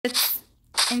It's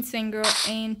Insane Girl,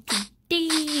 and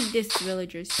today this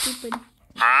villager is stupid. Oh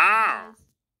my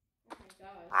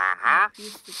god.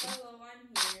 He's stupid. Hello,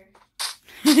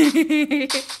 I'm here.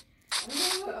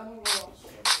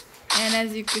 And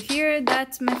as you could hear,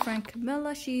 that's my friend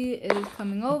Camilla. She is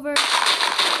coming over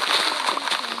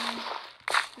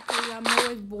because I'm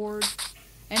always bored.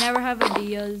 I never have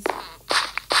ideas.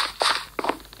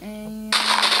 And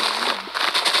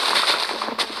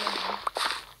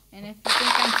if you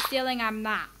think I'm stealing, I'm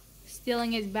not.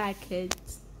 Stealing is bad,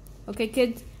 kids. Okay,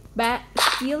 kids? Bad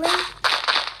stealing?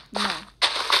 No.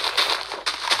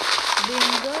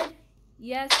 Being good?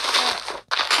 Yes,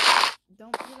 but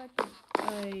don't be like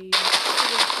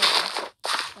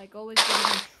like always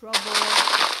getting in trouble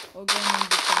or going in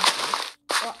detention.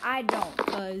 Well, I don't,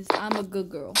 because I'm a good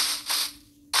girl.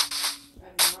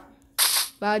 I'm not.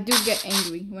 But I do get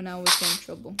angry when I always get in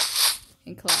trouble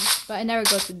in class. But I never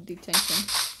go to detention.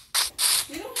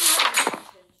 We don't have detention.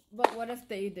 But what if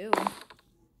they do?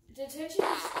 Detention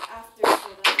is after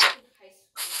school. That's like in high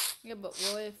school. Yeah, but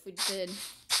what if we did?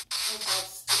 Oh god,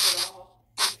 skip it all.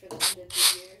 Wait for the end of the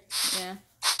year. Yeah.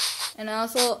 And I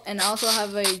also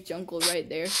have a jungle right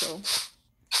there, so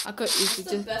I could It's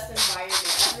easily the best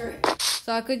environment ever.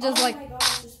 So I could just oh like. my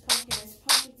gosh, this pumpkin is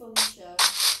Pumpkin Felicia.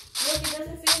 Look, it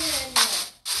doesn't fit in anymore.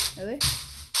 Really?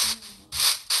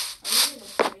 Are you even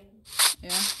recording?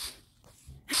 Yeah.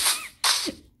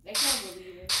 I can't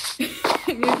believe it.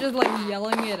 You're just like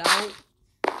yelling it out.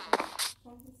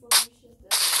 Pumpkin Felicia's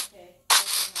dead. Okay,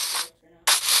 that's not good for now.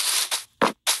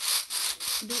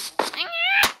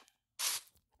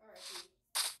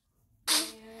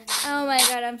 Oh my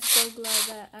god, I'm so glad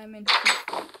that I'm in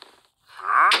peaceful.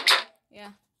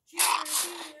 Yeah.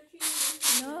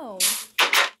 No.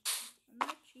 I'm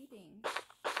not cheating.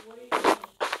 What are you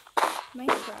doing?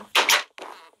 Minecraft.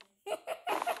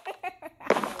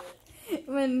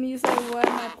 When you say what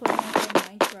am I playing, I say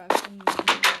Minecraft and you're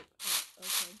like, oh,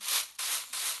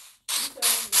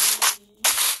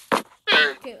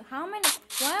 okay. Okay,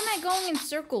 why am I going in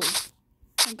circles?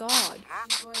 Oh my god.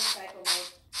 She's going psycho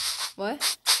mode. What?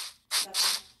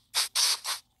 Nothing.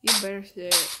 You better say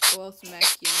it, or I'll smack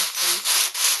you in the face.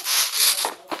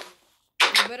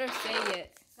 You better say it.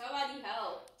 Somebody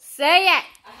help. Say it!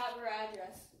 I have her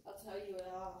address. I'll tell you it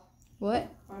all. What?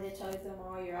 Want me to tell them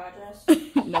all your address?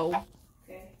 No.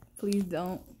 Okay. Please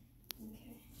don't.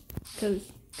 Okay.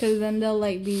 Cause then they'll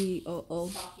like be,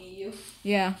 Stalking you.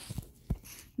 Yeah.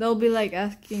 They'll be like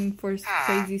asking for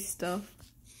crazy stuff.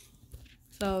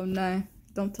 So, no.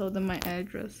 Don't tell them my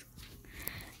address.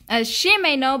 As she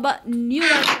may know, but you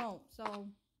guys won't. So,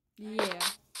 yeah.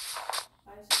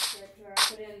 I subscribed to her. I'll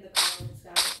put it in the comments,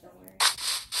 guys. Don't worry.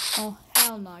 Oh,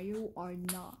 hell no. You are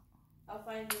not. I'll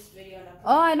find this video and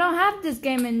Oh, I don't have this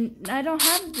game and I don't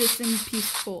have this in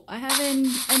peaceful. I have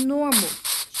it in normal.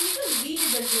 She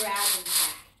deleted the dragon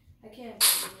pack. I can't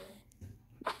believe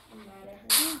her. I'm mad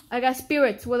at her. I got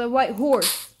spirits with a white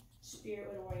horse. Spirit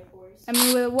with a white horse. I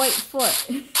mean, with a white foot.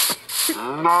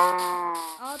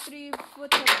 All 3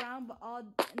 foot are brown, but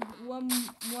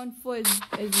one foot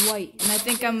is white. And I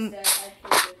think I'm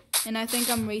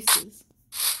racist.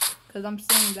 Cause I'm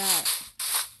saying that.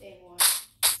 Saying what?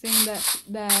 Saying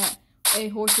that a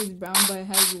horse is brown but it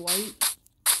has white.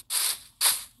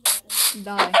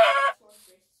 Die. Oh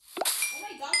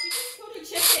my gosh, you just killed a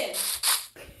chicken.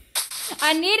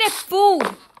 I needed food.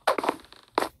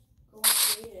 Go on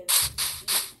creative.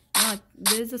 No,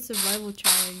 there's a survival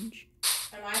challenge.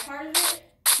 Am I part of it?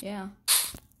 Yeah.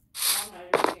 I'm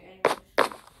not doing it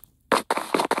anyway.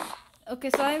 Okay,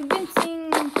 so I've been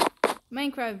seeing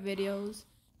Minecraft videos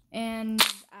and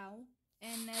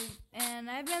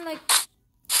I've been like,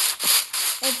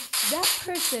 if that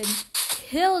person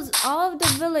kills all of the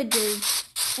villagers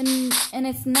and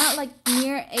it's not like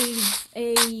near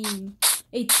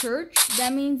a church,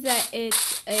 that means that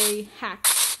it's a hack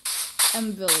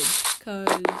village, cause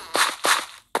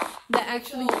that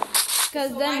actually,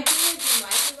 cause So then my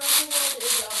survival world is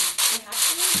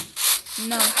it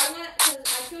no. happening? Cause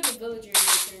I killed a villager in the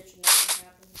church and nothing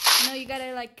happened. No, you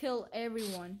gotta like kill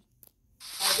everyone.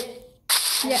 I did.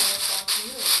 Yeah. I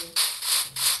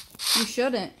You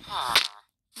shouldn't.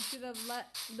 You should have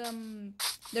let them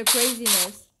their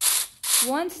craziness.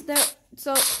 Once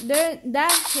they're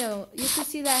that hill, you can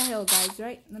see that hill, guys,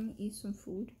 right? Let me eat some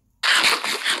food.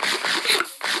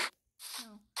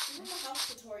 No. This is a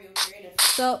house tutorial creative.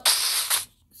 So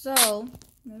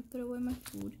let me put away my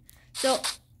food. So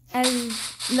as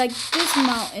like this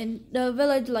mountain, the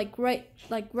village like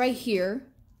right here.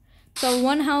 So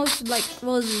one house like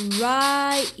was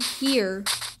right here.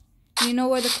 You know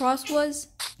where the cross was?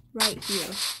 Right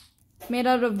here. Made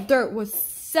out of dirt with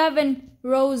 7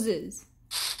 roses.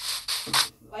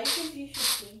 I think you should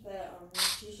think that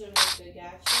she should make the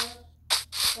gacha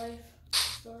life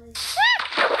story.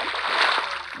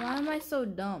 Why am I so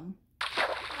dumb?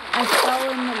 I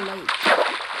fell in the lake.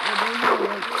 There's no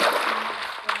lake.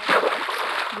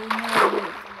 There's no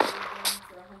lake.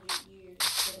 For 100 years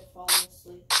instead of falling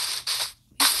asleep.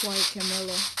 Be quiet,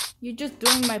 Camilla. You're just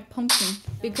doing my pumpkin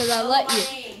because I let you.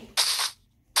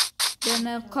 Then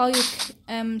I'll call you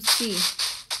MC.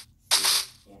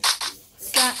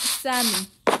 Sammy.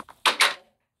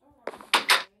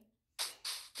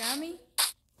 Sammy?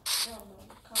 No.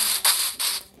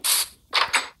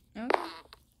 Okay.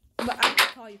 But I can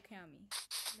call you Cammy.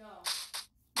 No.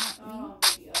 Not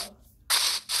me. Maybe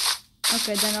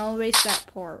Okay, then I'll erase that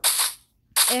part.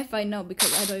 If I know,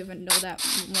 because I don't even know that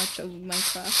much of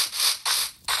Minecraft.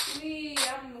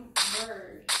 I'm a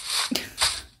bird.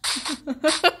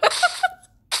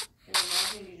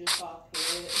 Imagine you just talked to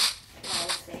it while I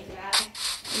was saying that.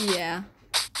 Yeah.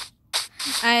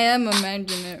 I am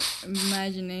imagining it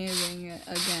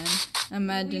again.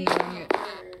 Imagining it.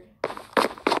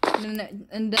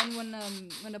 And then when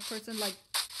a person like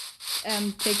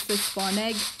takes the spawn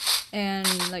egg and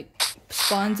like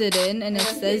spawns it in and it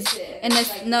says and it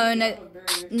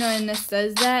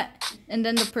says that, and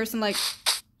then the person like,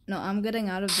 no, I'm getting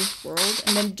out of this world,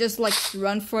 and then just like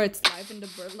run for its life, and the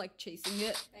bird like chasing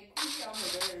it. Like, we are a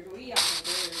bird, we are a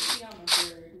bird, we are a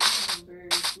bird, we are a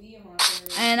bird, we are a bird.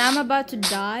 And I'm about to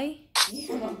die. We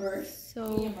are my bird.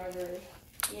 So we are my bird.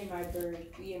 We are my bird.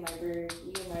 We are my bird.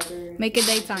 We are my bird. Make it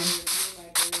daytime.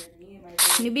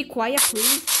 Can you be quiet,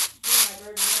 please?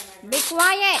 Be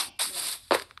quiet.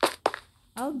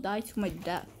 I'll die to my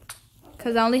death.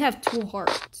 Because I only have 2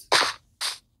 hearts.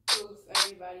 Oof,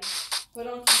 everybody. Put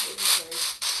on some inventory.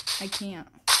 I can't.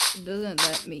 It doesn't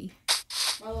let me.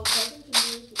 My little cousin can do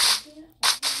it. You can't?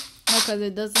 No, because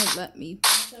it doesn't let me. I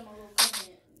said my little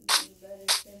cousin is better.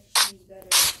 She's better.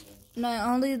 No, it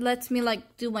only lets me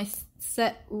like do my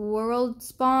set world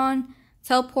spawn,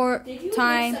 teleport, Did you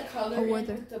time, mix the color or in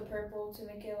weather. with the purple to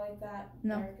make it like that?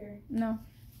 No. Darker? No.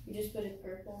 You just put it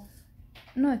purple.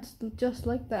 No, it's just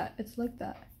like that. It's like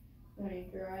that.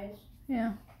 Underneath your eyes.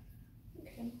 Yeah.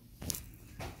 Okay.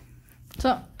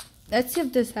 So, let's see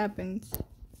if this happens.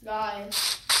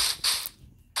 Guys.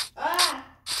 Ah!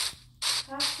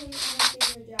 Have to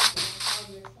understand your jacket and how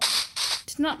you're from.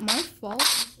 It's not my fault.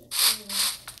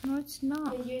 No, it's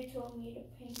not. Because you told me to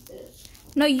paint this.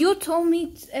 No, you told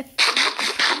me if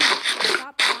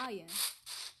stop lying.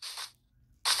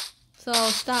 So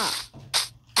stop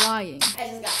lying. I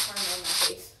just got karma on my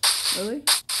face. Really?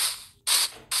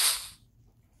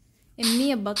 And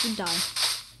me about to die.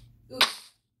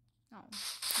 Oops. No.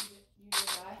 You did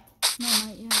die? No,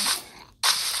 not yet.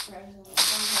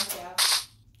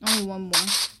 One Only one more.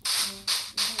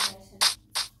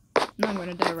 No, I'm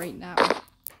gonna die right now.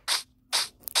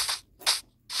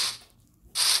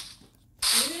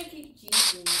 You're gonna keep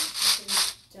juicing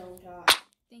until you don't die.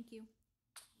 Thank you.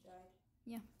 Die.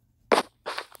 Yeah.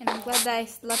 And I'm glad that I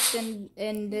slept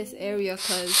in this area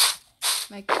because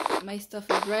my stuff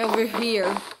is right over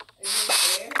here. Is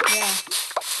it there? Yeah.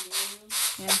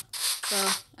 Yeah. So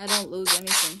I don't lose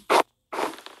anything. I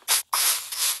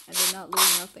did not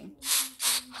lose nothing.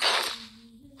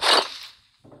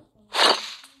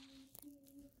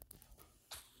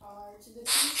 To the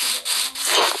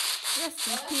piece Yes,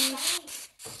 please.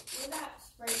 Where's that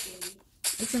spray baby?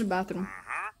 It's in the bathroom.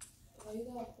 Why you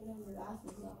gotta put it in the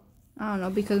bathroom though? I don't know,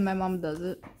 because my mom does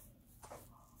it.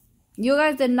 You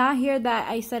guys did not hear that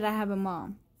I said I have a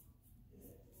mom.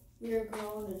 We're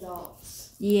grown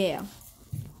adults. Yeah.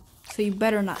 So you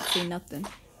better not say nothing.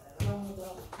 Grown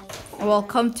adults. Or I'll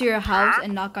come to your house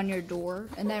and knock on your door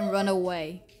and then run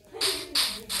away.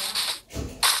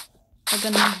 Like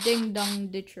a ding-dong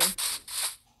ditcher.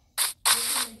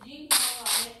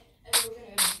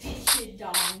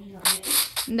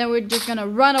 And then we're just gonna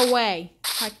run away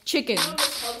like chickens.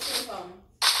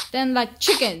 Then like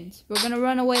chickens. We're gonna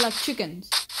run away like chickens.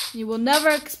 You will never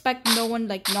expect no one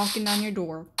like knocking on your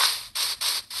door.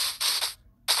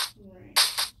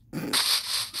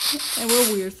 And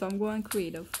we're weird, so I'm going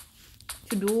creative.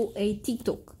 To do a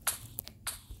TikTok.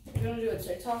 You're gonna do a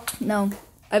TikTok? No.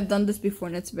 I've done this before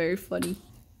and it's very funny.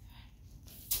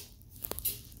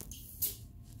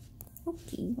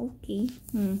 Okay.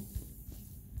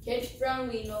 Kids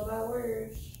friendly, know about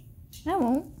words. I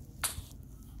won't.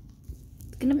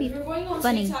 It's gonna be if you're going on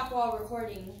funny. TikTok while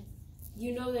recording,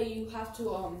 you know that you have to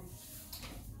you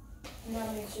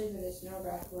gotta make sure that there's no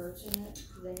bad words in it,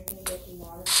 because then you're gonna get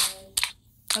demonetized.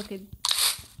 Okay.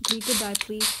 You could die,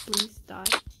 please. Please die.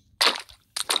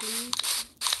 Please.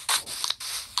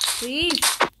 Please.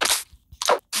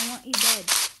 I want you dead.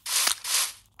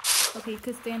 Okay, you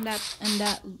could stay in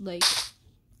that like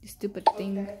stupid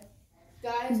thing. Okay.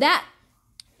 Guys, That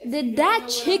if you don't that know what I'm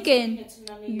chicken. doing, it's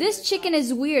none of your This chicken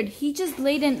is weird. He just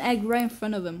laid an egg right in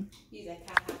front of him. He's like,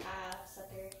 ha ha ha,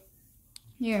 sucker.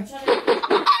 Here. I'm trying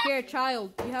to- Here,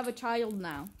 child. You have a child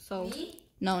now. So Me?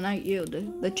 no, not you.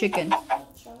 The chicken.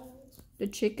 Child. The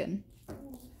chicken.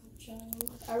 Child.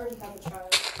 I already have a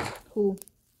child. Who?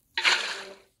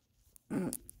 My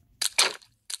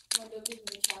dog is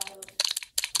my child.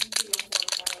 I'm too young to have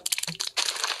a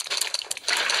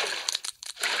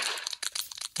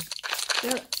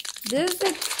child. This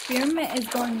experiment is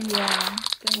going wrong.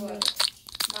 What?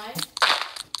 Mine?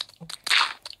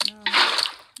 No.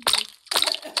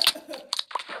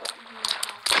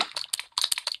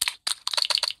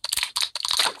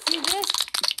 See this?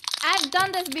 I've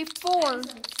done this before,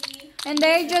 and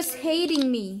they're just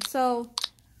hating me. So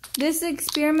this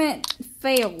experiment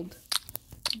failed.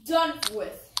 Done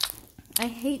with. I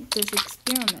hate this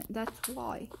experiment. That's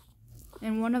why.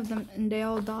 And one of them, and they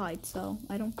all died. So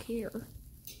I don't care.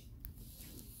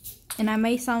 And I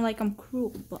may sound like I'm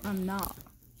cruel, but I'm not.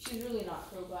 She's really not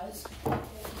cruel, guys.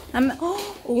 I'm.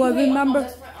 Oh, I remember.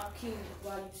 That's right. I'll kill you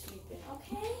while you're sleeping.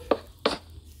 Okay.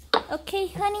 Okay,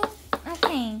 honey.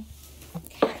 Okay.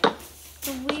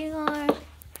 So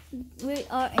we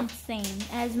are insane.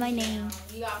 As my name.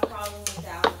 You got a problem with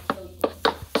that. I'll kill you.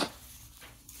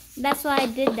 That's why I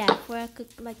did that. Where I could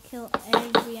like kill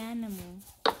every animal.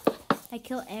 I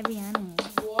kill every animal.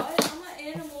 What? I'm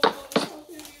an animal. How could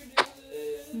you do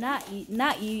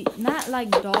this? Not like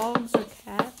dogs or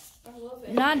cats. I love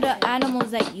it. Not the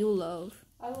animals that you love.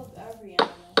 I love every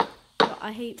animal. But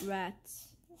I hate rats.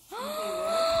 what?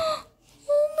 Oh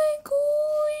my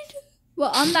god.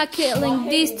 Well, I'm not killing I hate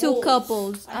these two wolves.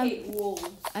 couples. I hate wolves.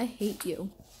 I hate you.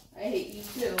 I hate you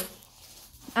too.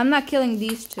 I'm not killing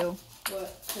these two.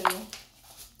 What too?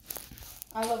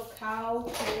 I love cow,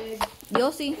 pig.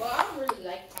 You'll see. Well, I don't really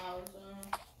like cows.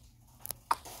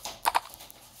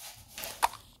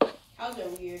 Cows are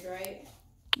weird, right?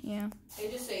 Yeah. They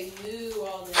just say moo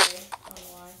all day. I don't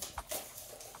know why.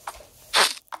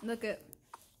 Look at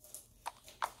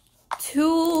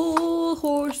 2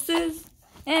 horses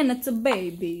and it's a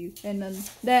baby and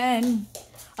then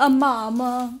a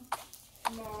mama.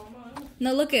 Mama.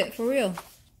 No, look at for real.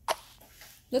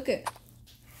 Look at.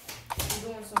 I'm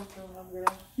doing something, girl.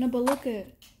 No, but look at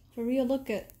for real. Look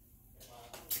at.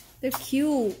 They're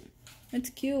cute. It's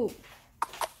cute.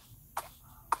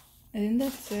 I think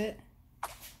that's it.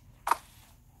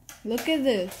 Look at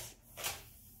this.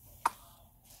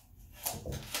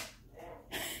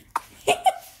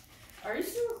 Are you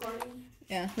still recording?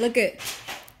 Yeah, look at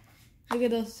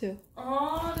those two.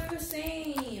 Oh, they're the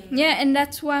same. Yeah, and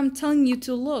that's why I'm telling you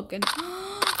to look. And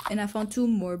and I found 2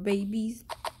 more babies.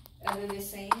 Are they the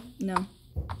same? No,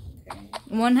 Okay.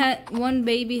 one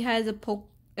baby has a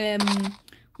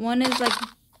one is like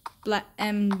black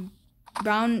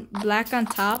black on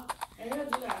top, I gotta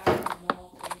do that. I don't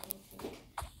know. Okay.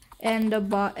 and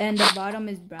the bottom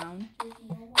is brown.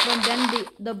 But then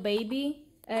the baby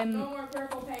No more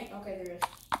purple paint. Okay, there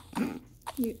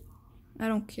is. I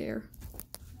don't care.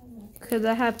 Cause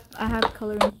I have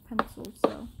coloring pencils,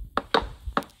 so.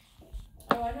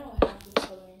 Oh, I know I have these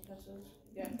coloring pencils.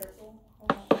 You got purple?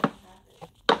 Hold on, I have.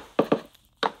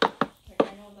 Like, I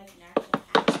know, like, an actual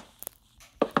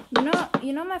hack.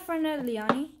 You know my friend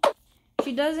Liani?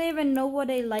 She doesn't even know what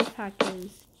a life hack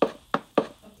is.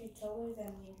 Okay, tell her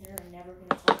that me and her are never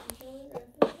gonna talk to each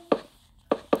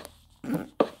other.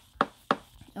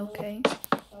 Okay.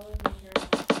 Tell her me and her are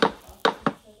not gonna talk to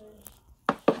each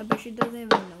other. I bet she doesn't even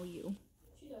know you.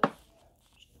 She does.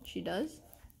 She does?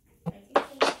 I think so.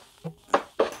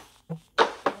 I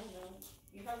don't know.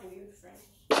 You have weird friends.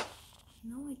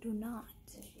 No, I do not.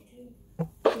 Yes, you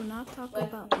do. Do not talk Like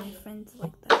about my me. friends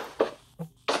like that.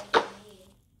 Like me.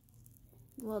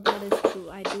 Well, that is true.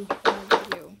 I do have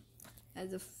you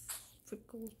as a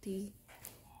faculty.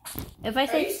 If I Are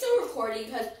say you still recording?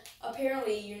 Because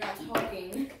apparently you're not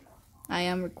talking. I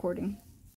am recording.